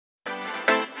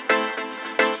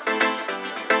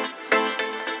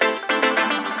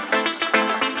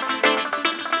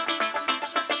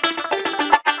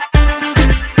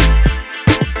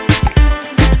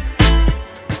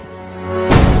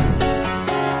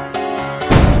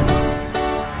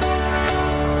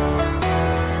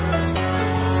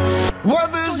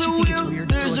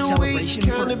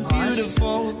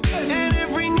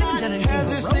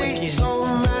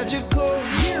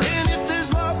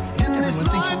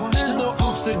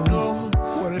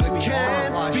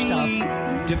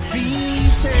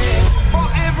defeated. For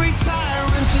every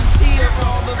tyrant to tear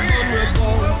all the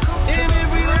vulnerable. In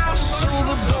every lost soul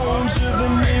the bones of a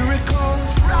miracle.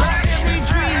 Let every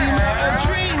dreamer a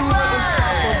dream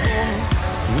unstoppable.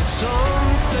 With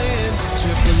something to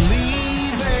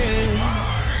believe in.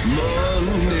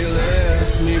 Monday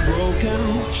left me broken.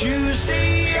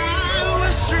 Tuesday I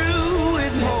was through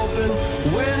with hoping.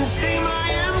 Wednesday my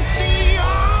empty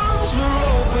arms were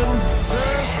open.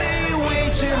 Thursday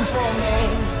waiting for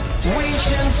love,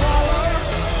 waiting for love.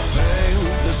 Thank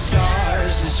the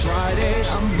stars, it's Friday.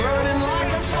 I'm burning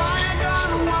like a fire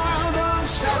gone wild on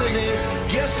Saturday.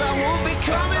 Guess I won't be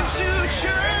coming to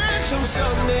church on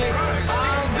Sunday.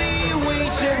 I'll be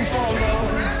waiting for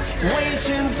love,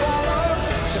 waiting for love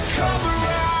to come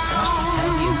around. Must have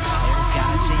tell the entire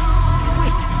galaxy.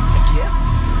 Wait, a gift?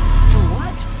 For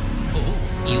what? Oh,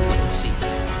 you will see.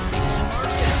 It is a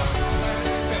birthday.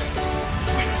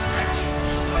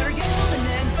 Better get moving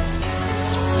then.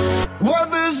 Well,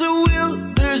 there's a will,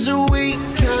 there's a way,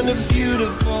 kind of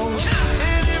beautiful.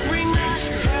 And every night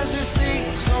has this thing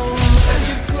so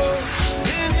magical.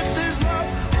 And if there's love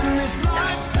in this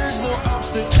life, there's no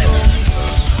obstacle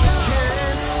that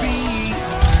can't be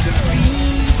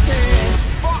defeated.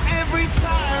 For every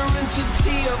tyrant to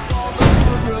tear for the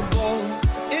vulnerable.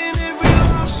 In every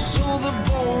lost soul, the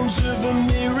bones of a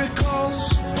miracle.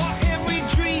 For every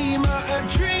dreamer, a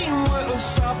dream were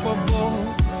unstoppable.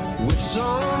 With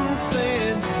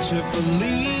something to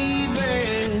believe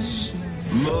in.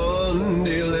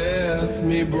 Monday left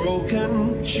me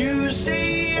broken.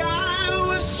 Tuesday I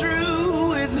was through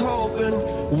with hoping.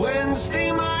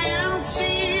 Wednesday my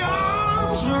empty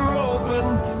arms were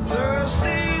open.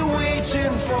 Thursday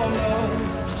waiting for love,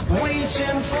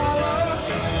 waiting for love.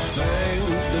 Thank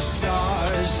the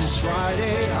stars, it's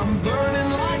Friday. I'm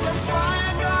burning like a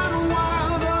fire gone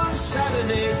wild on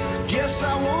Saturday. Guess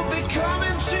I won't be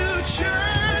coming to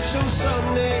church on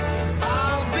Sunday.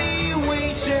 I'll be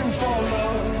waiting for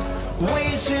love,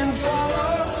 waiting for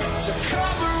love to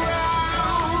come around.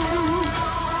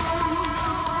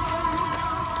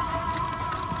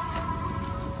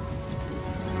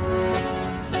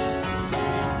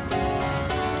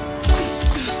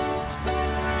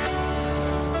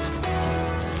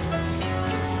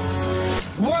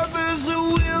 Well, there's a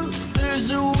will, there's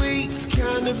a way,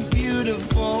 kind of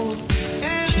beautiful.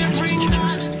 And every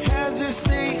night has this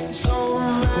thing so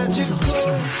magical.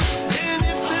 And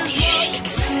if there's love in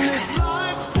this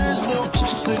life, there's no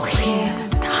obstacle that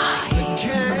can't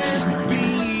be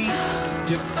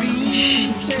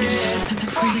defeated.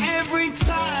 For every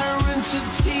tyrant to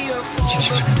tear for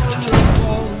the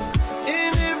vulnerable.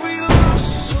 In every lost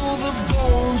soul, the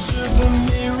bones of a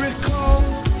miracle.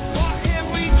 For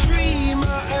every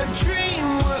dreamer, a dream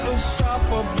were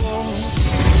unstoppable.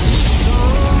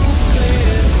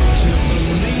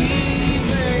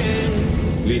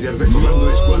 Líder de comando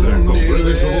de escuadra,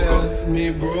 comprueben su boca.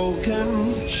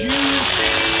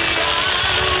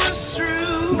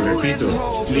 Repito,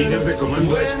 líder de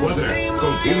comando de escuadra,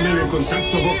 confirmen el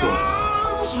contacto boco.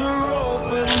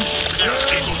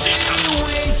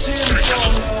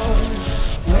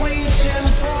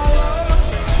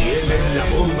 ¿Tienen la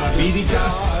bomba vírica?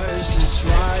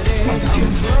 Maldición.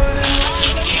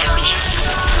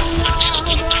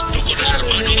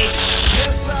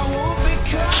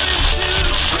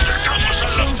 Nos acercamos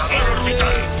al lanzador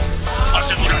orbital.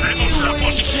 Aseguraremos la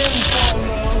posición.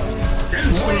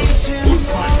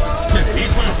 Me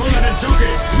dirijo a la zona del choque.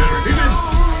 ¿Me reciben?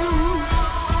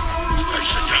 ¿Hay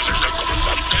señales del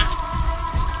comandante?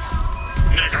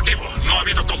 Negativo. No ha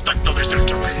habido contacto desde el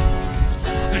choque.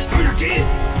 ¡Estoy aquí!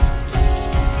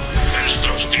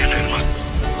 Estos tiene el mando.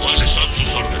 ¿Cuáles son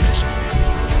sus órdenes?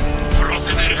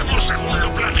 Procederemos según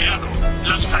lo planeado.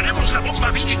 Lanzaremos la bomba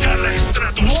vírica a la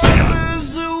estratosfera.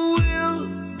 There's a will,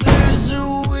 there's a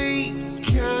way,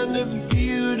 kind of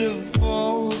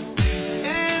beautiful.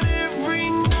 And every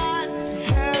night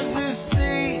has this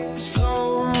thing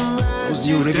so magical. Those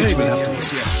new rebels will have to be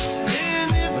here.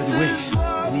 By the way,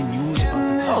 any news about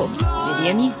the test? Oh, Lady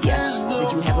Amicia,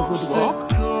 did you have a good walk?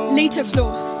 Later, Flo.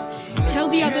 Tell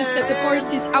the others that the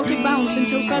forest is out of bounds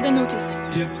until further notice.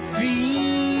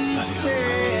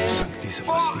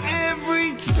 For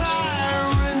every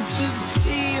tyrant to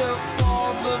tear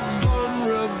for the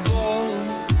vulnerable.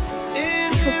 I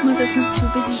hope Mother's not too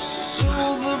busy.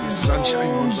 The sunshine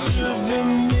won't last long.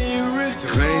 The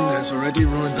rain has already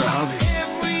ruined the harvest.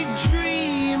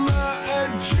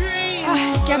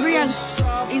 Gabrielle,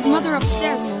 is Mother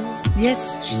upstairs?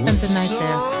 Yes, she spent the night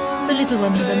there. The little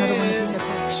one had another one of his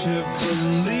attacks.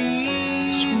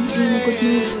 She won't be in a good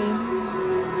mood.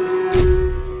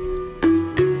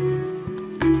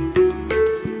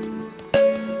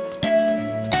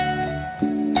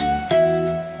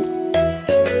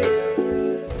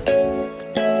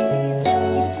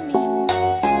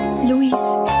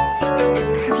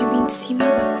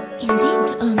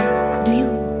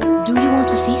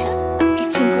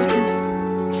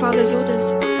 father's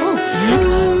orders. Oh, in that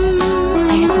case,